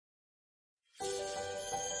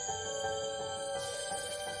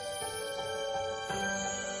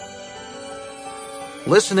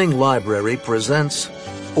Listening Library presents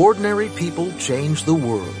Ordinary People Change the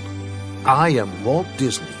World. I Am Walt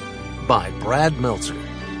Disney by Brad Meltzer.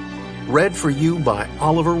 Read for you by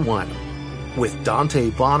Oliver Wyman, with Dante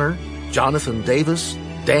Bonner, Jonathan Davis,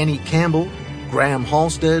 Danny Campbell, Graham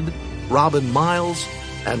Halstead, Robin Miles,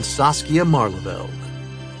 and Saskia Marleveld.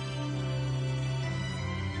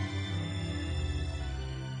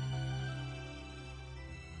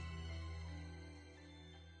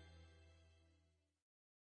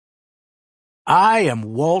 I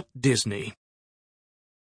am Walt Disney.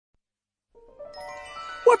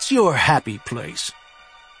 What's your happy place?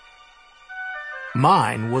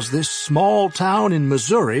 Mine was this small town in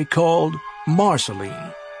Missouri called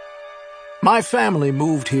Marceline. My family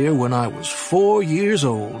moved here when I was 4 years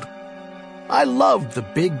old. I loved the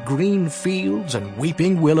big green fields and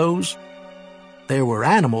weeping willows. There were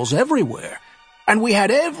animals everywhere, and we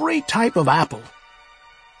had every type of apple,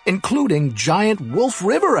 including giant Wolf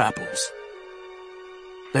River apples.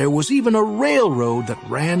 There was even a railroad that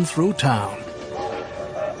ran through town.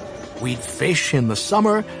 We'd fish in the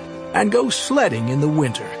summer and go sledding in the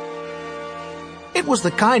winter. It was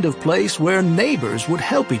the kind of place where neighbors would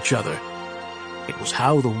help each other. It was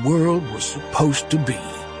how the world was supposed to be.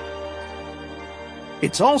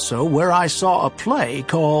 It's also where I saw a play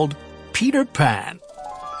called Peter Pan.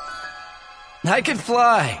 I can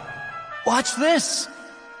fly. Watch this.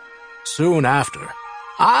 Soon after,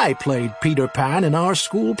 I played Peter Pan in our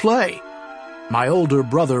school play. My older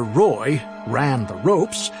brother Roy ran the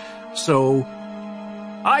ropes, so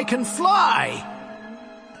I can fly.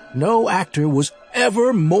 No actor was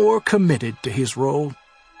ever more committed to his role.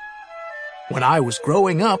 When I was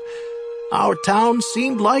growing up, our town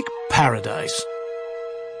seemed like paradise.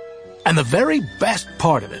 And the very best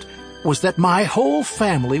part of it was that my whole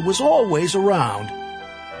family was always around.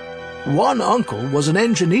 One uncle was an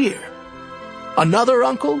engineer. Another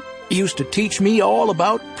uncle used to teach me all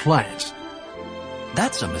about plants.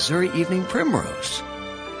 That's a Missouri evening primrose.